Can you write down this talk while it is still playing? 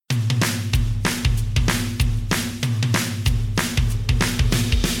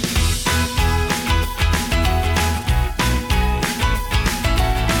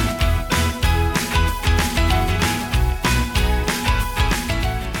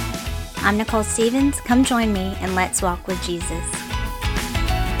I'm Nicole Stevens. Come join me and let's walk with Jesus.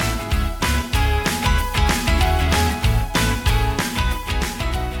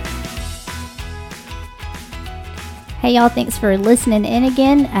 Hey y'all, thanks for listening in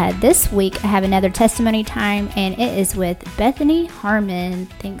again. This week I have another testimony time, and it is with Bethany Harmon.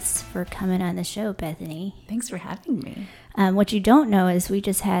 Thanks for coming on the show, Bethany. Thanks for having me. What you don't know is we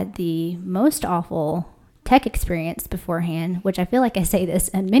just had the most awful tech experience beforehand, which I feel like I say this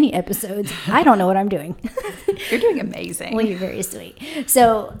in many episodes. I don't know what I'm doing. You're doing amazing. Well, you're very sweet.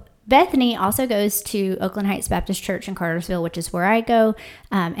 So Bethany also goes to Oakland Heights Baptist Church in Cartersville, which is where I go.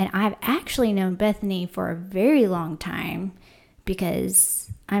 And I've actually known Bethany for a very long time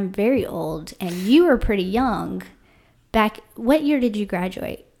because I'm very old and you were pretty young. What year did you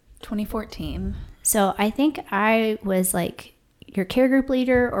graduate? 2014. So I think I was like your care group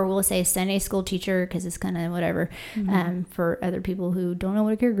leader, or we'll say Sunday school teacher, because it's kind of whatever for other people who don't know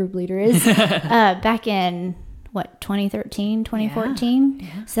what a care group leader is. Back in 2013, 2014?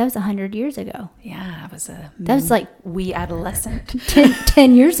 Yeah. So that was 100 years ago. Yeah, I was that was like wee adolescent.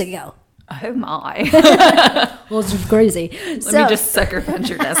 10 years ago. Oh my. Well, it's just crazy. Let me just sucker punch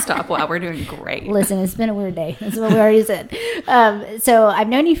your desktop while we're doing great. Listen, it's been a weird day. That's what we already said. So I've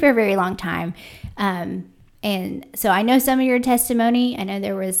known you for a very long time. And so I know some of your testimony. I know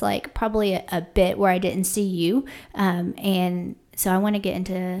there was like probably a bit where I didn't see you. And so I want to get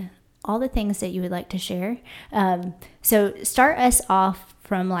into all the things that you would like to share. So start us off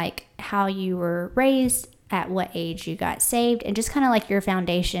from like how you were raised, at what age you got saved, and just kind of like your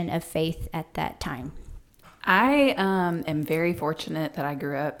foundation of faith at that time. I am very fortunate that I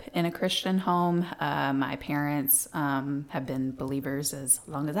grew up in a Christian home. My parents have been believers as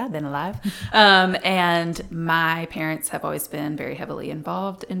long as I've been alive. And my parents have always been very heavily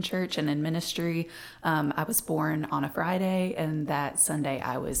involved in church and in ministry. I was born on a Friday, and that Sunday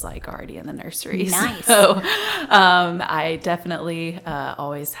I was like already in the nursery. Nice. So I definitely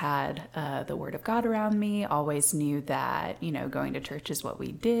always had the Word of God around me, always knew that, going to church is what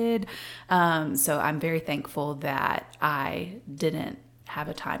we did. So I'm very thankful that I didn't have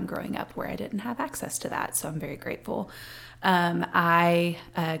a time growing up where I didn't have access to that. So I'm very grateful. I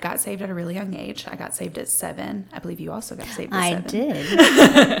got saved at a really young age. I got saved at 7. I believe you also got saved at 7. I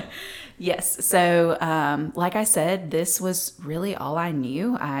did. Yes. So, like I said, this was really all I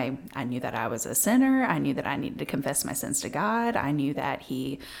knew. I knew that I was a sinner. I knew that I needed to confess my sins to God. I knew that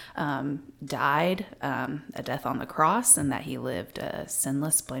he died a death on the cross, and that he lived a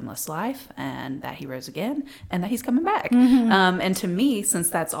sinless, blameless life, and that he rose again, and that he's coming back. Mm-hmm. And to me,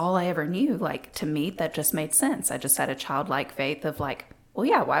 since that's all I ever knew, to me, that just made sense. I just had a childlike faith of like, well,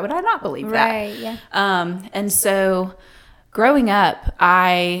 yeah, why would I not believe that? Right, yeah. And so growing up,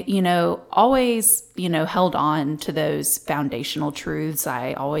 I, always, held on to those foundational truths.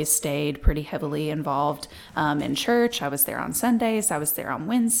 I always stayed pretty heavily involved in church. I was there on Sundays. I was there on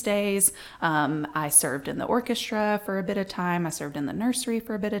Wednesdays. I served in the orchestra for a bit of time. I served in the nursery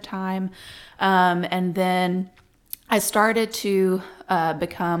for a bit of time. And then I started to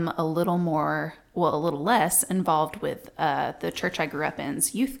become a little less involved with the church I grew up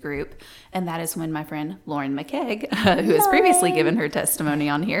in's youth group. And that is when my friend Lauren McKegg, who has previously given her testimony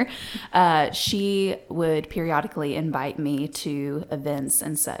on here, she would periodically invite me to events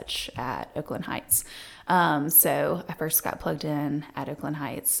and such at Oakland Heights. So I first got plugged in at Oakland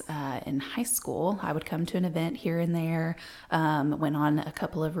Heights in high school. I would come to an event here and there, went on a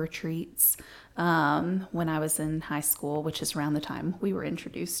couple of retreats when I was in high school, which is around the time we were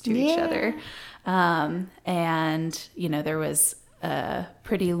introduced to each other. And, there was a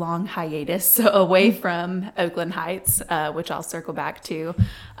pretty long hiatus away from Oakland Heights, which I'll circle back to.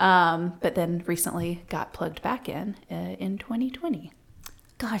 But then recently got plugged back in 2020.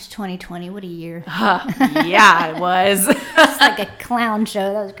 Gosh, 2020, what a year. Yeah, it was. It's like a clown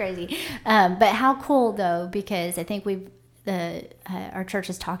show. That was crazy. But how cool, though, because I think our church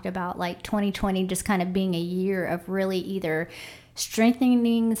has talked about like 2020 just kind of being a year of really either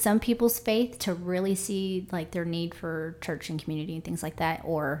strengthening some people's faith to really see like their need for church and community and things like that,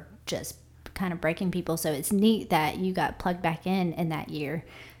 or just kind of breaking people. So it's neat that you got plugged back in that year.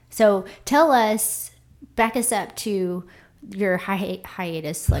 So back us up to your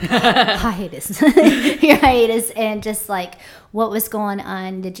hiatus, your hiatus, and just like what was going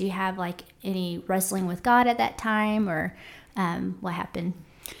on. Did you have like any wrestling with God at that time, or what happened?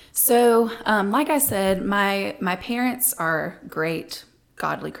 So, like I said, my parents are great,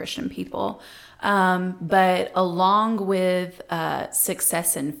 godly Christian people. But along with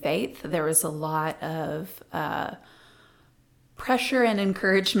success in faith, there was a lot of pressure and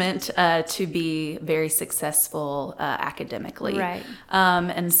encouragement to be very successful academically. Right.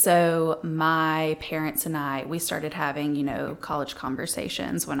 And so my parents and I, we started having, college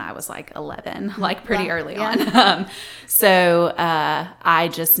conversations when I was like 11, like pretty early on. So I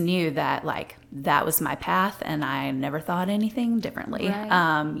just knew that like that was my path, and I never thought anything differently.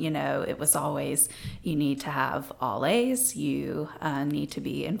 Right. It was always, you need to have all A's, you need to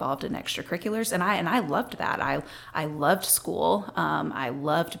be involved in extracurriculars. And I loved that. I loved school. I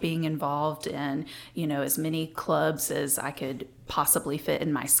loved being involved in, as many clubs as I could possibly fit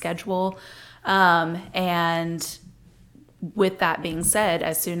in my schedule. And with that being said,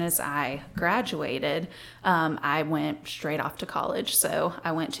 as soon as I graduated, I went straight off to college. So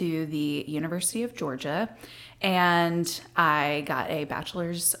I went to the University of Georgia, and I got a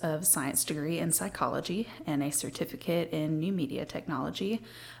bachelor's of science degree in psychology and a certificate in new media technology.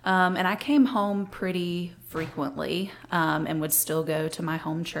 And I came home pretty frequently, and would still go to my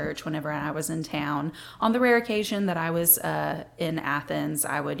home church whenever I was in town. On the rare occasion that I was in Athens,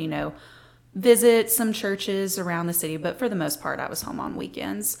 I would, visit some churches around the city, but for the most part, I was home on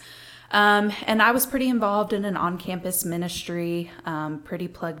weekends. And I was pretty involved in an on-campus ministry, pretty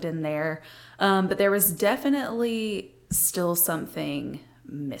plugged in there. But there was definitely still something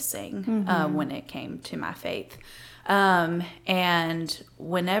missing when it came to my faith. And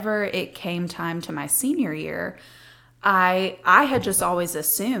whenever it came time to my senior year, I had just always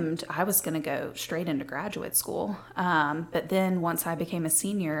assumed I was going to go straight into graduate school. But then once I became a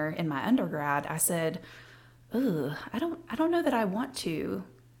senior in my undergrad, I said, "Ugh, I don't know that I want to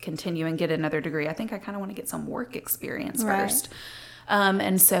continue and get another degree. I think I kind of want to get some work experience first."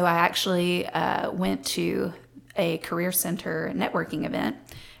 And so I actually went to a Career Center networking event,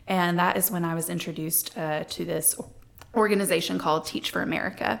 and that is when I was introduced to this organization called Teach for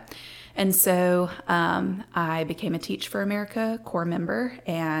America. And so I became a Teach for America core member,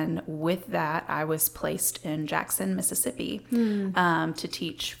 and with that, I was placed in Jackson, Mississippi, to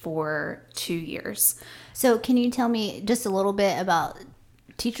teach for 2 years. So can you tell me just a little bit about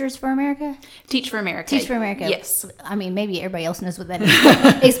Teachers for America? Teach for America. Teach for America. Yes. I mean, maybe everybody else knows what that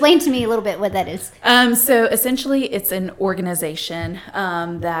is. Explain to me a little bit what that is. So essentially, it's an organization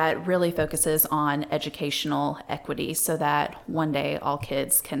that really focuses on educational equity so that one day all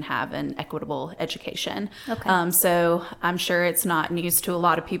kids can have an equitable education. Okay. So I'm sure it's not news to a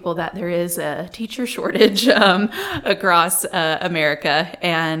lot of people that there is a teacher shortage across America.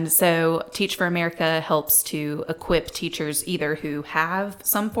 And so Teach for America helps to equip teachers either who have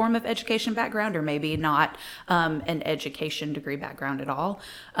some form of education background or maybe not an education degree background at all,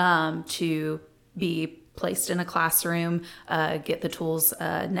 to be placed in a classroom, get the tools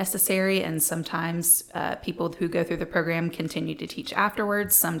necessary. And sometimes people who go through the program continue to teach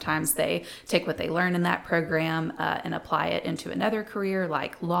afterwards. Sometimes they take what they learn in that program and apply it into another career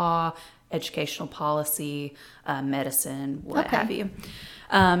like law, educational policy, medicine, what have you.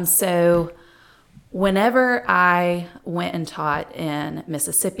 So whenever I went and taught in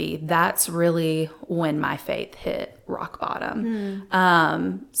Mississippi, that's really when my faith hit rock bottom.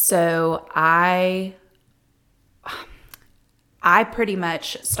 So I pretty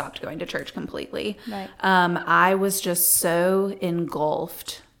much stopped going to church completely. Right. I was just so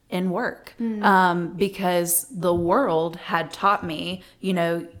engulfed in work because the world had taught me,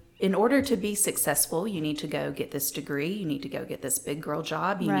 in order to be successful, you need to go get this degree. You need to go get this big girl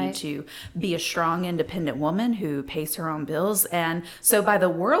job. You need to be a strong, independent woman who pays her own bills. And so by the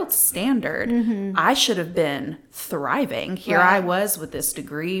world's standard, I should have been thriving. Here I was with this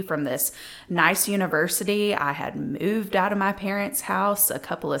degree from this nice university. I had moved out of my parents' house a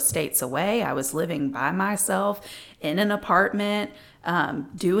couple of states away. I was living by myself in an apartment,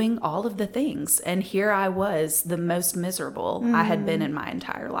 doing all of the things. And here I was, the most miserable I had been in my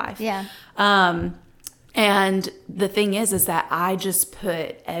entire life. Yeah. And the thing is that I just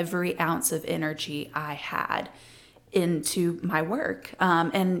put every ounce of energy I had into my work.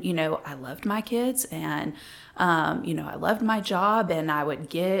 And, I loved my kids and, I loved my job, and I would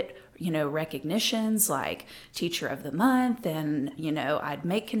get recognitions like Teacher of the Month, and, I'd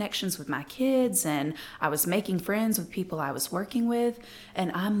make connections with my kids, and I was making friends with people I was working with.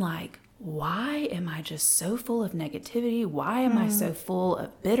 And I'm like, why am I just so full of negativity? Why am I so full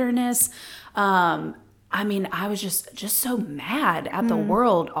of bitterness? I was just so mad at the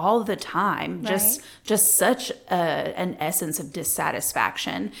world all the time. Just such an essence of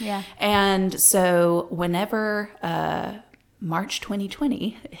dissatisfaction. Yeah. And so whenever March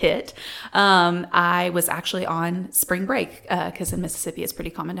 2020 hit, I was actually on spring break because in Mississippi it's pretty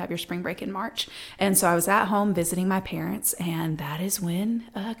common to have your spring break in March. And so I was at home visiting my parents, and that is when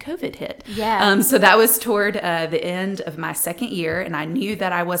COVID hit. Yeah. So that was toward the end of my second year, and I knew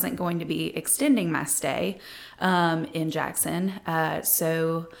that I wasn't going to be extending my stay in Jackson.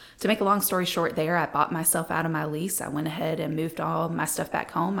 So to make a long story short there, I bought myself out of my lease. I went ahead and moved all my stuff back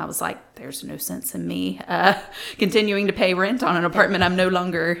home. I was like, there's no sense in me continuing to pay rent on an apartment I'm no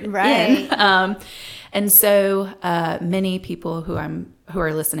longer in. And so many people who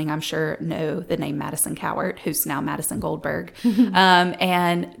are listening, I'm sure, know the name Madison Cowart, who's now Madison Goldberg.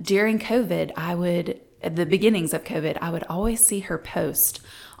 And during COVID, at the beginnings of COVID, I would always see her post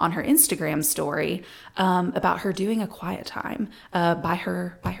on her Instagram story about her doing a quiet time by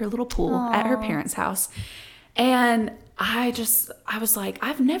her little pool at her parents' house. And I was like,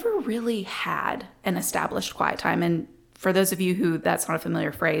 I've never really had an established quiet time. And for those of you who that's not a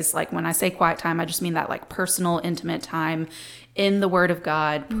familiar phrase, like when I say quiet time, I just mean that like personal, intimate time in the Word of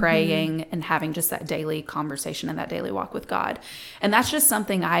God, praying and having just that daily conversation and that daily walk with God. And that's just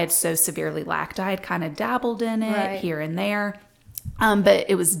something I had so severely lacked. I had kind of dabbled in it here and there. But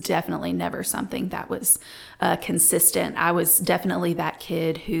it was definitely never something that was consistent. I was definitely that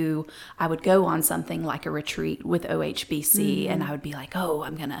kid who I would go on something like a retreat with OHBC, and I would be like, "Oh,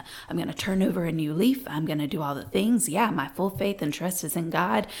 I'm gonna turn over a new leaf. I'm gonna do all the things. Yeah, my full faith and trust is in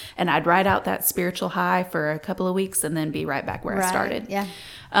God." And I'd ride out that spiritual high for a couple of weeks and then be right back where I started. Yeah.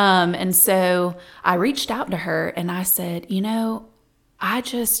 And so I reached out to her and I said, I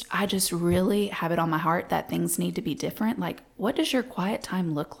just really have it on my heart that things need to be different. Like, what does your quiet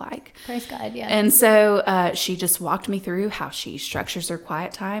time look like? Praise God, yeah. And so she just walked me through how she structures her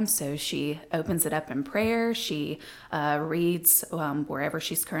quiet time. So she opens it up in prayer. She reads wherever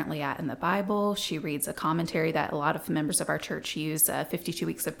she's currently at in the Bible. She reads a commentary that a lot of members of our church use, 52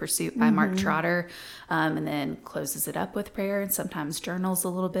 Weeks of Pursuit by Mark Trotter, and then closes it up with prayer and sometimes journals a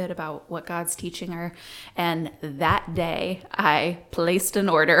little bit about what God's teaching her. And that day, I placed an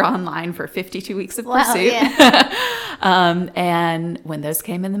order online for 52 Weeks of Pursuit. Yeah. And when those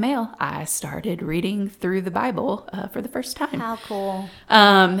came in the mail, I started reading through the Bible for the first time. How cool.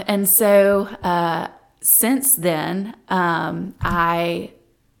 And so since then, I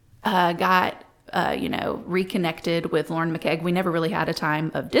got reconnected with Lauren McKegg. We never really had a time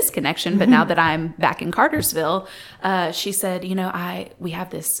of disconnection, but now that I'm back in Cartersville, she said, we have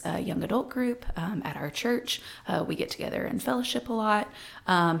this young adult group at our church. We get together and fellowship a lot.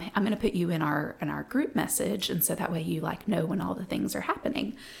 I'm going to put you in our group message, and so that way you know when all the things are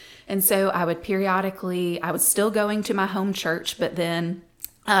happening. And so I was still going to my home church, but then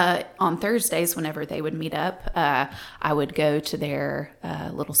on Thursdays, whenever they would meet up, I would go to their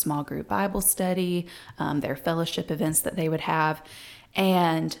little small group Bible study, their fellowship events that they would have.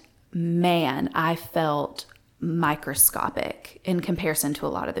 And man, I felt microscopic in comparison to a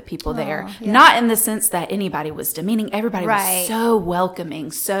lot of the people there. Yeah. Not in the sense that anybody was demeaning. Everybody was so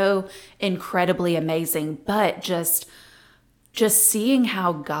welcoming, so incredibly amazing, but just seeing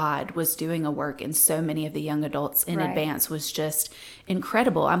how God was doing a work in so many of the young adults in advance was just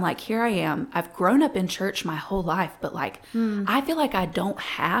incredible. I'm like, here I am. I've grown up in church my whole life, but I feel like I don't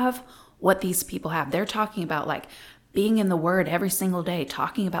have what these people have. They're talking about being in the Word every single day,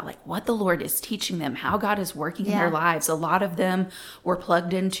 talking about what the Lord is teaching them, how God is working in their lives. A lot of them were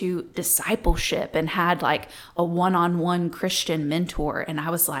plugged into discipleship and had a one-on-one Christian mentor. And I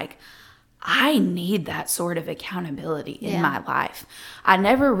was like, I need that sort of accountability in my life. I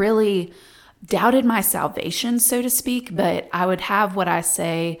never really doubted my salvation, so to speak, but I would have what I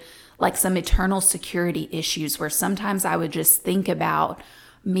say, some eternal security issues where sometimes I would just think about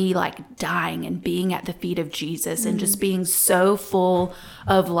me dying and being at the feet of Jesus and just being so full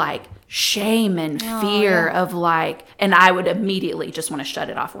of shame and fear of and I would immediately just want to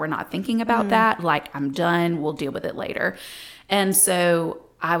shut it off. We're not thinking about that. I'm done. We'll deal with it later. And so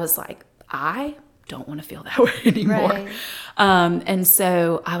I was like, I don't want to feel that way anymore. Right. And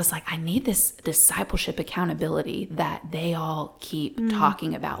so I was like, I need this discipleship accountability that they all keep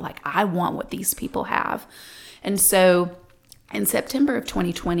talking about. I want what these people have. And so in September of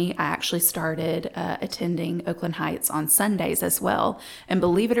 2020, I actually started attending Oakland Heights on Sundays as well. And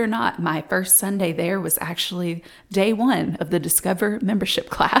believe it or not, my first Sunday there was actually day one of the Discover membership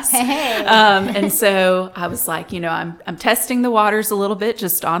class. Hey. And so I was like, I'm testing the waters a little bit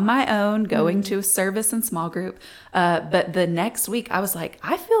just on my own, going to a service and small group. But the next week I was like,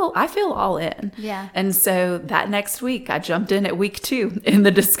 I feel all in. Yeah. And so that next week I jumped in at week 2 in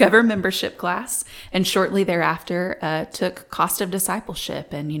the Discover membership class, and shortly thereafter took cost of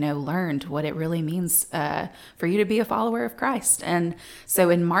discipleship and, learned what it really means for you to be a follower of Christ. And so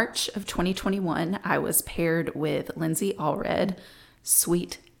in March of 2021, I was paired with Lindsay Allred,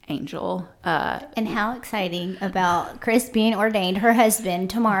 sweet angel. And how exciting about Chris being ordained, her husband,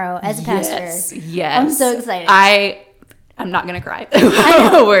 tomorrow as a pastor. Yes. I'm so excited. I'm not going to cry.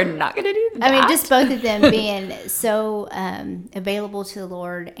 We're not going to do that. I mean, just both of them being so available to the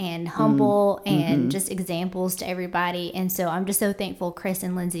Lord and humble and just examples to everybody. And so I'm just so thankful Chris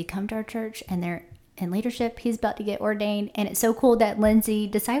and Lindsay come to our church and they're in leadership. He's about to get ordained. And it's so cool that Lindsay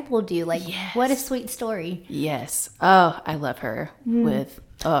discipled you. Like, what a sweet story. Yes. Oh, I love her with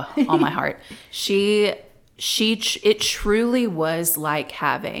all my heart. It truly was like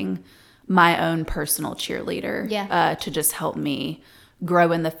having my own personal cheerleader to just help me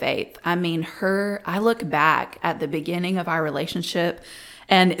grow in the faith. I mean, I look back at the beginning of our relationship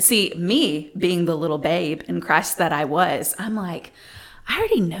and see me being the little babe in Christ that I was. I'm like, I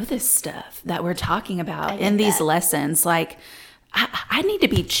already know this stuff that we're talking about in these lessons. Like, I need to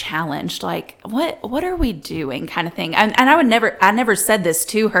be challenged. Like, what are we doing kind of thing. And I never said this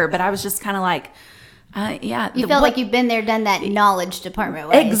to her, but I was just kind of like, you feel like you've been there, done that knowledge department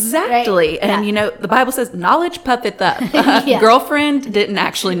way. Exactly. Right? And, the Bible says knowledge puffeth up. Girlfriend didn't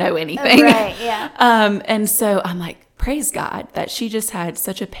actually know anything. Right, yeah. And so I'm like, praise God that she just had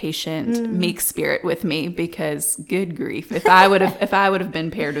such a patient, meek spirit with me, because good grief, if I would have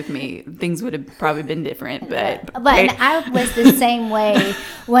been paired with me, things would have probably been different. But I was the same way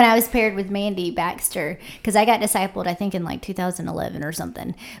when I was paired with Mandy Baxter, because I got discipled, I think in like 2011 or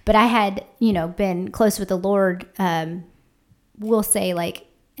something. But I had, been close with the Lord, we'll say like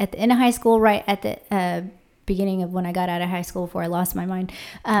at the end of high school, right at the beginning of when I got out of high school before I lost my mind.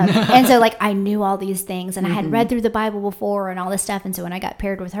 And so like I knew all these things and I had read through the Bible before and all this stuff. And so when I got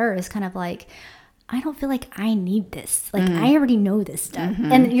paired with her, it's kind of like, I don't feel like I need this. Like I already know this stuff.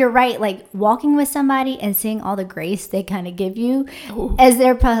 And you're right. Like walking with somebody and seeing all the grace they kind of give you as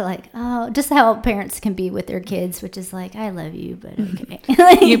they're probably like, oh, just how parents can be with their kids, which is like, I love you, but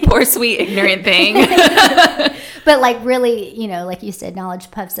okay. You poor, sweet, ignorant thing. But like really, like you said, knowledge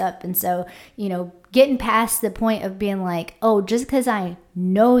puffs up. And so, getting past the point of being like, oh, just because I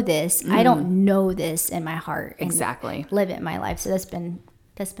know this, I don't know this in my heart. And exactly. live it in my life. So that's been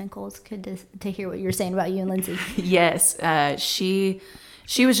cool. It's good to hear what you're saying about you and Lindsay. Yes. She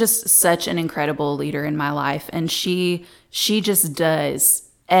was just such an incredible leader in my life. And she just does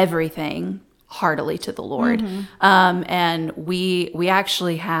everything heartily to the Lord. And we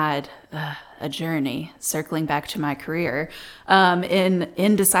actually had a journey, circling back to my career,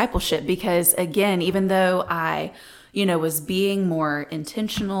 in discipleship, because again, even though I was being more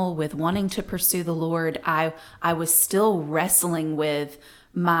intentional with wanting to pursue the Lord, I was still wrestling with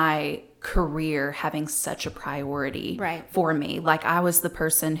my career having such a priority for me. Like I was the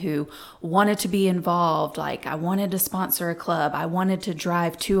person who wanted to be involved. Like I wanted to sponsor a club. I wanted to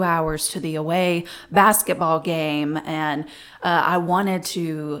drive 2 hours to the away basketball game. And I wanted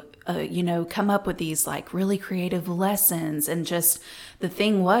to, come up with these like really creative lessons. And just the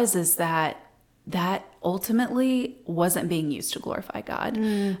thing is that ultimately wasn't being used to glorify God.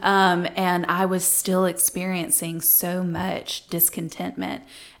 And I was still experiencing so much discontentment.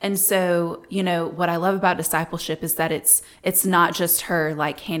 And so, what I love about discipleship is that it's not just her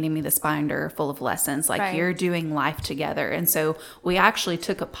like handing me this binder full of lessons, like you're doing life together. And so we actually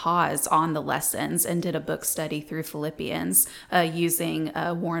took a pause on the lessons and did a book study through Philippians, using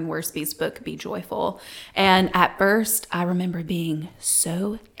Warren Worsby's book, Be Joyful. And at first I remember being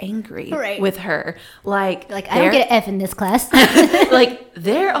so angry with her. Like I don't get an F in this class. Like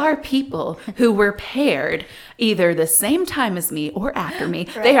there are people who were paired either the same time as me or after me.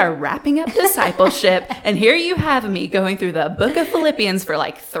 They are wrapping up discipleship. And here you have me going through the book of Philippians for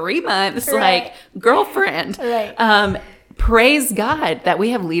like 3 months, like girlfriend. Praise God that we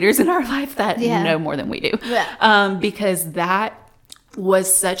have leaders in our life that know more than we do. Because that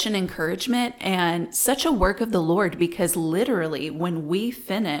was such an encouragement and such a work of the Lord, because literally when we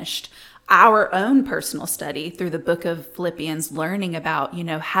finished our own personal study through the book of Philippians, learning about,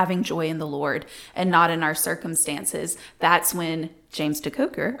 having joy in the Lord and not in our circumstances, that's when James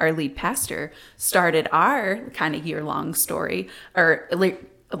DeCoker, our lead pastor, started our kind of year-long story, or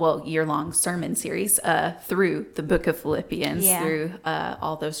year-long sermon series through the book of Philippians, through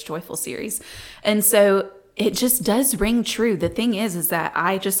all those joyful series. And so it just does ring true. The thing is that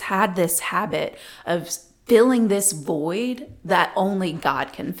I just had this habit of filling this void that only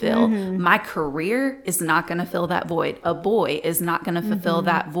God can fill. My career is not going to fill that void. A boy is not going to fulfill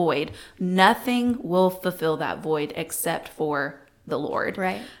that void. Nothing will fulfill that void except for the Lord.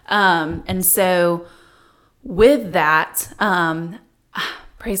 And so with that,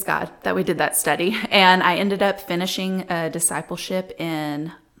 praise God that we did that study. And I ended up finishing a discipleship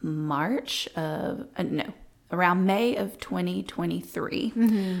in around May of 2023.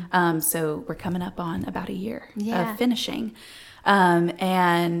 So we're coming up on about a year of finishing.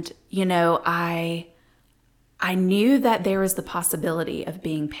 And, I knew that there was the possibility of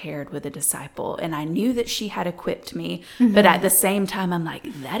being paired with a disciple, and I knew that she had equipped me, but at the same time, I'm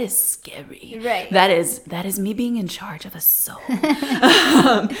like, that is scary. Right. That is me being in charge of a soul.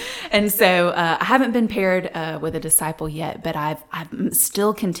 And so I haven't been paired with a disciple yet, but I'm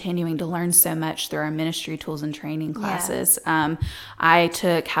still continuing to learn so much through our ministry tools and training classes. I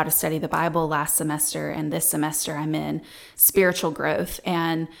took How to Study the Bible last semester, and this semester I'm in spiritual growth,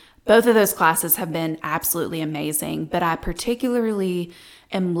 and both of those classes have been absolutely amazing, but I particularly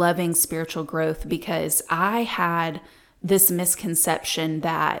am loving spiritual growth because I had this misconception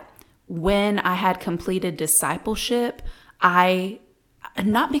that when I had completed discipleship,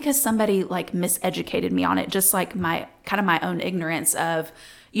 not because somebody like miseducated me on it, just like my own ignorance of,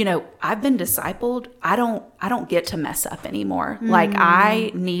 I've been discipled. I don't get to mess up anymore. Like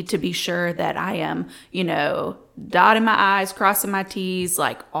I need to be sure that I am, dotting my I's, crossing my T's,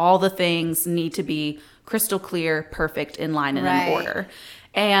 like all the things need to be crystal clear, perfect, in line and in order.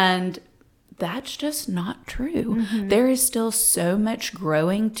 And that's just not true. There is still so much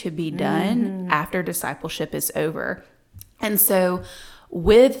growing to be done after discipleship is over. And so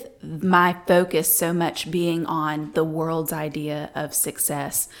with my focus so much being on the world's idea of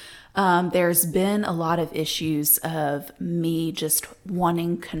success, there's been a lot of issues of me just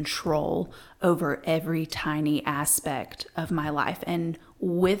wanting control over every tiny aspect of my life. And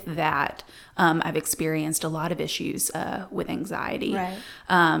with that, I've experienced a lot of issues with anxiety.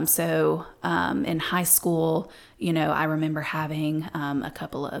 So in high school, I remember having a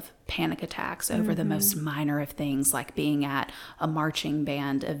couple of panic attacks over the most minor of things, like being at a marching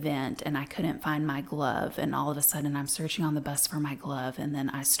band event and I couldn't find my glove, and all of a sudden I'm searching on the bus for my glove, and then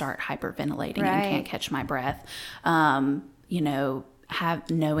I start hyperventilating and can't catch my breath.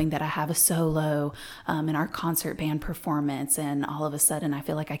 Knowing that I have a solo in our concert band performance, and all of a sudden I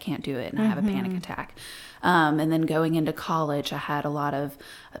feel like I can't do it and I have a panic attack. And then going into college, I had a lot of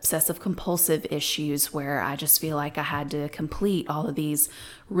obsessive compulsive issues where I just feel like I had to complete all of these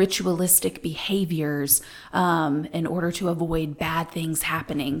ritualistic behaviors in order to avoid bad things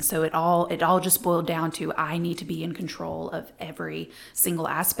happening. So it all just boiled down to I need to be in control of every single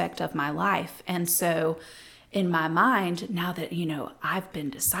aspect of my life. And so in my mind, now that, I've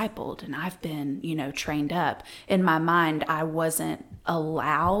been discipled and I've been, trained up, in my mind, I wasn't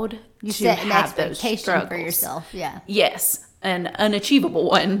allowed to have those struggles for yourself. Yeah. Yes. An unachievable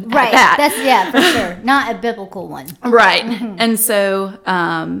one. Right. That's for sure. Not a biblical one. Right. And so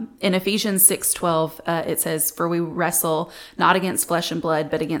in Ephesians 6:12, it says, "For we wrestle not against flesh and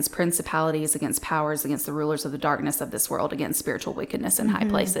blood, but against principalities, against powers, against the rulers of the darkness of this world, against spiritual wickedness in high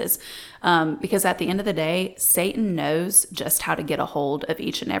places." Because at the end of the day, Satan knows just how to get a hold of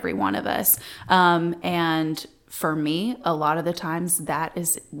each and every one of us. And for me, a lot of the times that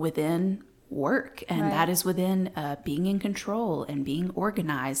is within work, and that is within being in control and being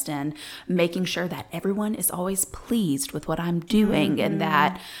organized and making sure that everyone is always pleased with what I'm doing, and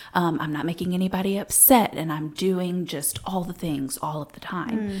that I'm not making anybody upset, and I'm doing just all the things all of the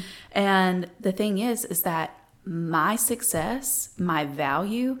time. And the thing is that my success, my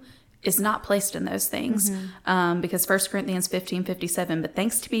value is not placed in those things. Because 1 Corinthians 15:57, "But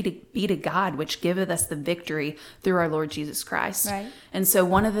thanks be to God, which giveth us the victory through our Lord Jesus Christ." Right. And so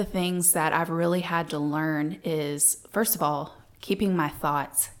one of the things that I've really had to learn is, first of all, keeping my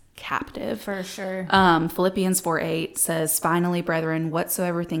thoughts captive. For sure. Philippians 4:8 says, "Finally, brethren,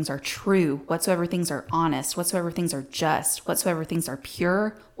 whatsoever things are true, whatsoever things are honest, whatsoever things are just, whatsoever things are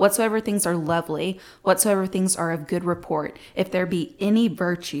pure, whatsoever things are lovely, whatsoever things are of good report, if there be any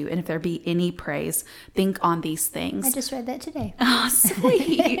virtue and if there be any praise, think on these things." I just read that today. Oh,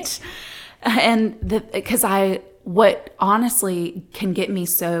 sweet. And because what honestly can get me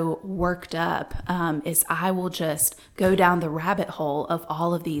so worked up is I will just go down the rabbit hole of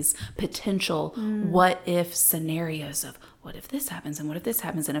all of these potential what if scenarios of what if this happens and what if this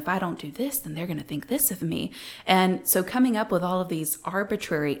happens, and if I don't do this, then they're going to think this of me. And so coming up with all of these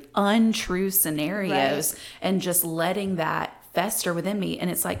arbitrary, untrue scenarios and just letting that fester within me. And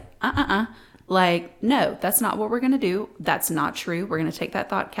it's like, like, no, that's not what we're going to do. That's not true. We're going to take that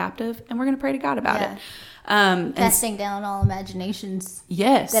thought captive and we're going to pray to God about it. Casting down all imaginations.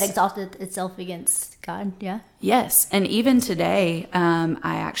 Yes. That exalted itself against God. Yeah. Yes. And even today, I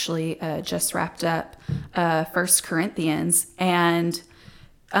actually just wrapped up 1 Corinthians, and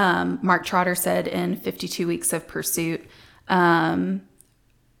Mark Trotter said in 52 Weeks of Pursuit,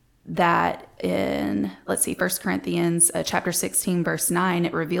 that in, 1 Corinthians chapter 16, verse 9,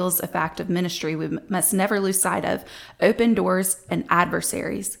 it reveals a fact of ministry we must never lose sight of. Open doors and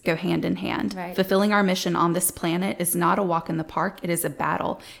adversaries go hand in hand. Right. Fulfilling our mission on this planet is not a walk in the park. It is a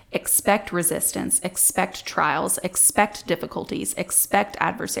battle. Expect resistance, expect trials, expect difficulties, expect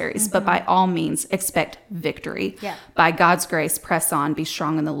adversaries, but by all means, expect victory. Yeah. By God's grace, press on, be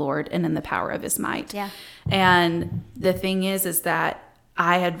strong in the Lord and in the power of his might. Yeah. And the thing is that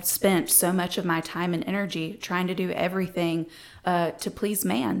I had spent so much of my time and energy trying to do everything to please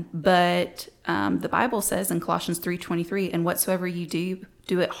man. But the Bible says in Colossians 3:23, and whatsoever you do,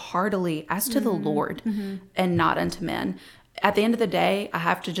 do it heartily as to the Lord and not unto men. At the end of the day, I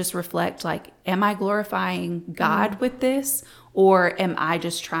have to just reflect, like, am I glorifying God with this? Or am I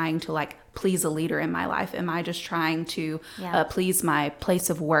just trying to, like, please a leader in my life? Am I just trying to please my place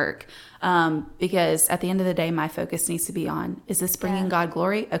of work? Because at the end of the day, my focus needs to be on, is this bringing God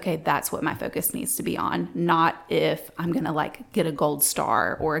glory? Okay, that's what my focus needs to be on. Not if I'm going to, like, get a gold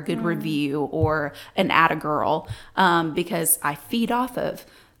star or a good review or an atta girl, because I feed off of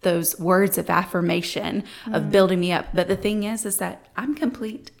those words of affirmation of building me up. But the thing is that I'm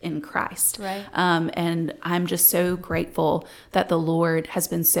complete in Christ. Right. And I'm just so grateful that the Lord has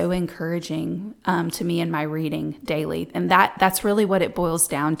been so encouraging to me in my reading daily. And that's really what it boils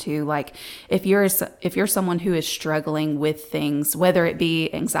down to. Like, if you're someone who is struggling with things, whether it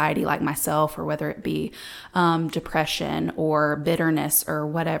be anxiety like myself, or whether it be depression or bitterness or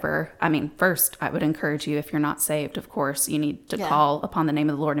whatever, I mean, first, I would encourage you, if you're not saved, of course, you need to call upon the name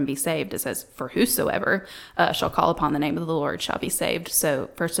of the Lord and be saved. It says, for whosoever shall call upon the name of the Lord shall be saved. So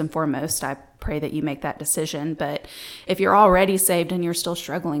first and foremost, I pray that you make that decision. But if you're already saved and you're still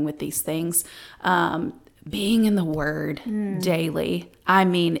struggling with these things, being in the Word daily, I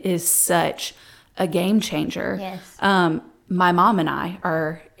mean, is such a game changer. Yes. My mom and I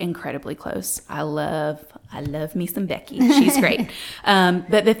are incredibly close. I love me some Becky. She's great.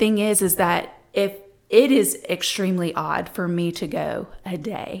 But the thing is that if it is extremely odd for me to go a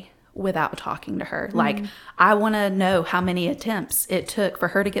day without talking to her. Like, I want to know how many attempts it took for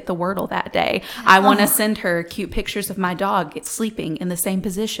her to get the Wordle that day. I want to send her cute pictures of my dog sleeping in the same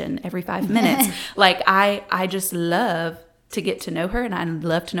position every 5 minutes. Like, I just love to get to know her, and I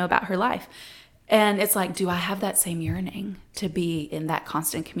love to know about her life. And it's like, do I have that same yearning to be in that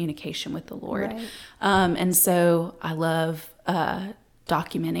constant communication with the Lord? Right. And so I love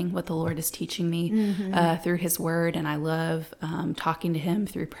documenting what the Lord is teaching me through his word. And I love talking to him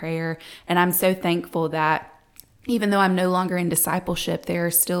through prayer. And I'm so thankful that even though I'm no longer in discipleship, there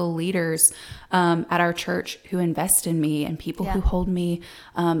are still leaders at our church who invest in me and people who hold me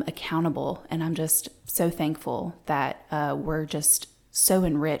accountable. And I'm just so thankful that we're just so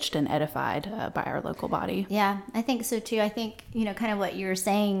enriched and edified by our local body. Yeah, I think so too. I think, kind of what you were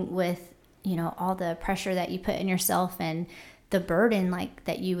saying with, all the pressure that you put in yourself and the burden like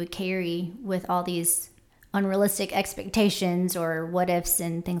that you would carry with all these unrealistic expectations or what ifs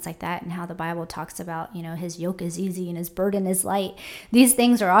and things like that, and how the Bible talks about, his yoke is easy and his burden is light. These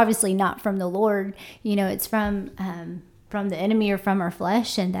things are obviously not from the Lord. It's from the enemy or from our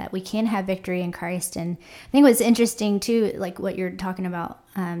flesh, and that we can have victory in Christ. And I think what's interesting too, like what you're talking about,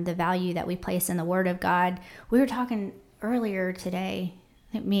 the value that we place in the Word of God. We were talking earlier today,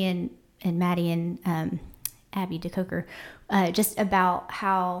 I think me and Maddie and Abby DeCoker, just about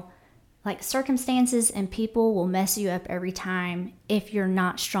how like circumstances and people will mess you up every time if you're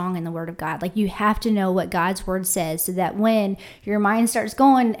not strong in the Word of God. Like, you have to know what God's Word says, so that when your mind starts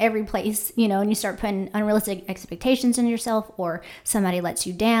going every place, and you start putting unrealistic expectations in yourself, or somebody lets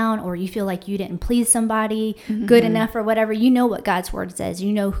you down, or you feel like you didn't please somebody good enough or whatever, what God's Word says,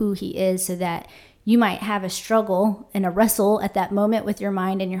 who he is, so that you might have a struggle and a wrestle at that moment with your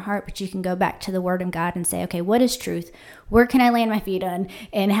mind and your heart, but you can go back to the Word of God and say, okay, what is truth? Where can I land my feet on?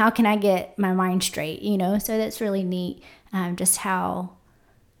 And how can I get my mind straight? So that's really neat. Just how,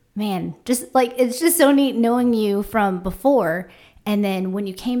 man, just like, it's just so neat knowing you from before. And then when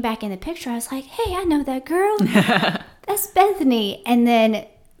you came back in the picture, I was like, hey, I know that girl. That's Bethany. And then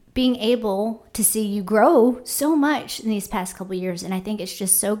being able to see you grow so much in these past couple of years. And I think it's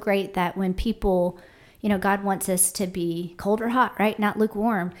just so great that when people, God wants us to be cold or hot, right? Not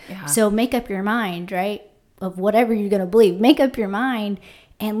lukewarm. Yeah. So make up your mind, right? Of whatever you're going to believe, make up your mind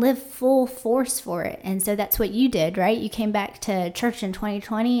and live full force for it. And so that's what you did, right? You came back to church in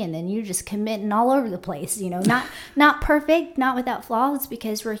 2020, and then you're just committing all over the place, not perfect, not without flaws,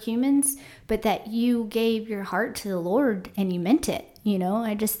 because we're humans, but that you gave your heart to the Lord and you meant it.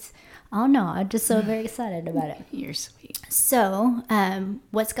 Oh no, I'm just so very excited about it. You're sweet. So,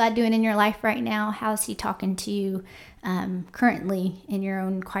 what's God doing in your life right now? How's He talking to you currently in your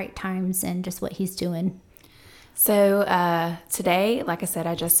own quiet times, and just what He's doing? So today, like I said,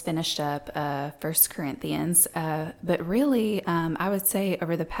 I just finished up 1 Corinthians, but really, I would say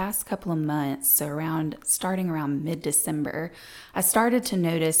over the past couple of months, so starting around mid-December, I started to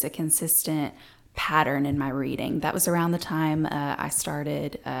notice a consistent pattern in my reading. That was around the time I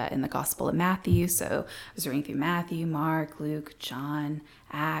started in the Gospel of Matthew. So I was reading through Matthew, Mark, Luke, John,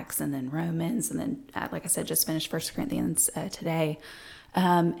 Acts, and then Romans, and then, like I said, just finished 1 Corinthians today.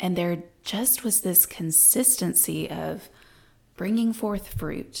 And there just was this consistency of bringing forth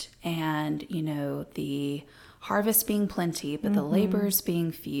fruit and, the harvest being plenty, but the laborers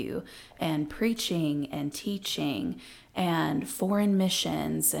being few, and preaching and teaching and foreign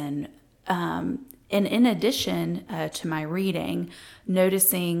missions and in addition to my reading,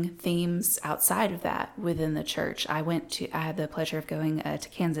 noticing themes outside of that within the church. I had the pleasure of going to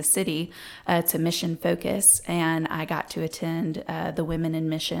Kansas City to Mission Focus, and I got to attend the Women in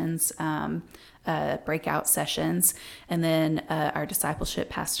Missions breakout sessions. And then our discipleship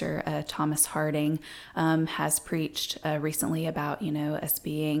pastor, Thomas Harding, has preached recently about, us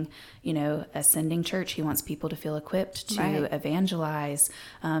being, ascending church. He wants people to feel equipped to evangelize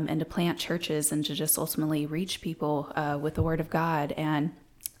and to plant churches and to just ultimately reach people with the word of God. And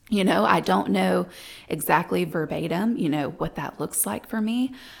I don't know exactly verbatim, what that looks like for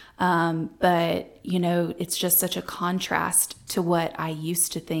me. But, it's just such a contrast to what I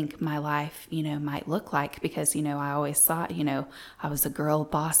used to think my life, might look like, because, I always thought, I was a girl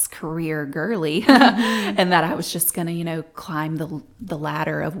boss career girly and that I was just going to, climb the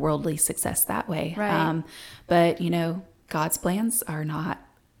ladder of worldly success that way. Right. But, God's plans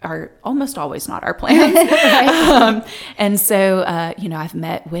are almost always not our plans. And so, I've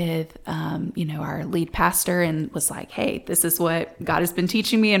met with, our lead pastor and was like, hey, this is what God has been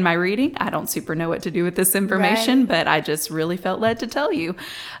teaching me in my reading. I don't super know what to do with this information, but I just really felt led to tell you.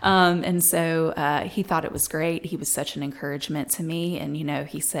 And so he thought it was great. He was such an encouragement to me. And,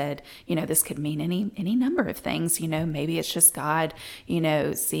 he said, this could mean any number of things. Maybe it's just God,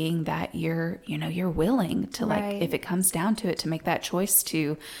 seeing that you're willing to, like, if it comes down to it, to make that choice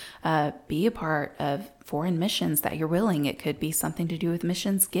to be a part of foreign missions, that you're willing. It could be something to do with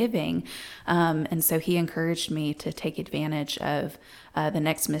missions giving. And so he encouraged me to take advantage of the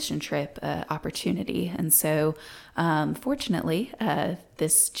next mission trip opportunity. And so fortunately,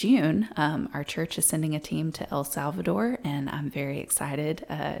 this June, our church is sending a team to El Salvador, and I'm very excited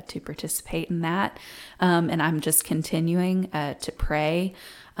to participate in that. And I'm just continuing to pray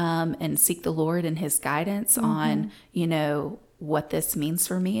and seek the Lord and his guidance on, what this means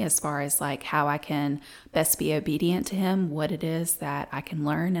for me, as far as like how I can best be obedient to him, what it is that I can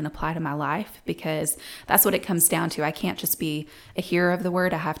learn and apply to my life, because that's what it comes down to. I can't just be a hearer of the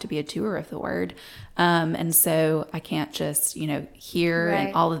word. I have to be a doer of the word. And so I can't just, hear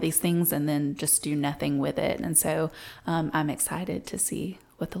and all of these things and then just do nothing with it. And so I'm excited to see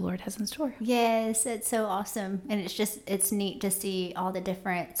what the Lord has in store. Yes, it's so awesome. And it's neat to see all the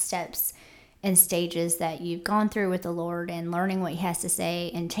different steps and stages that you've gone through with the Lord, and learning what he has to say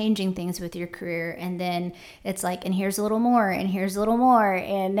and changing things with your career. And then it's like, and here's a little more, and here's a little more.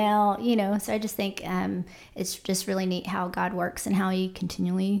 And now, so I just think it's just really neat how God works and how he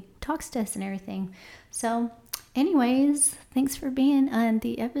continually talks to us and everything. So anyways, thanks for being on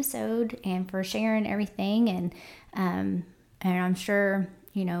the episode and for sharing everything. And I'm sure,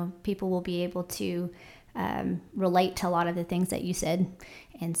 people will be able to relate to a lot of the things that you said.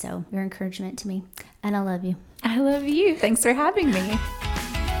 And so you're encouragement to me, and I love you. I love you. Thanks for having me.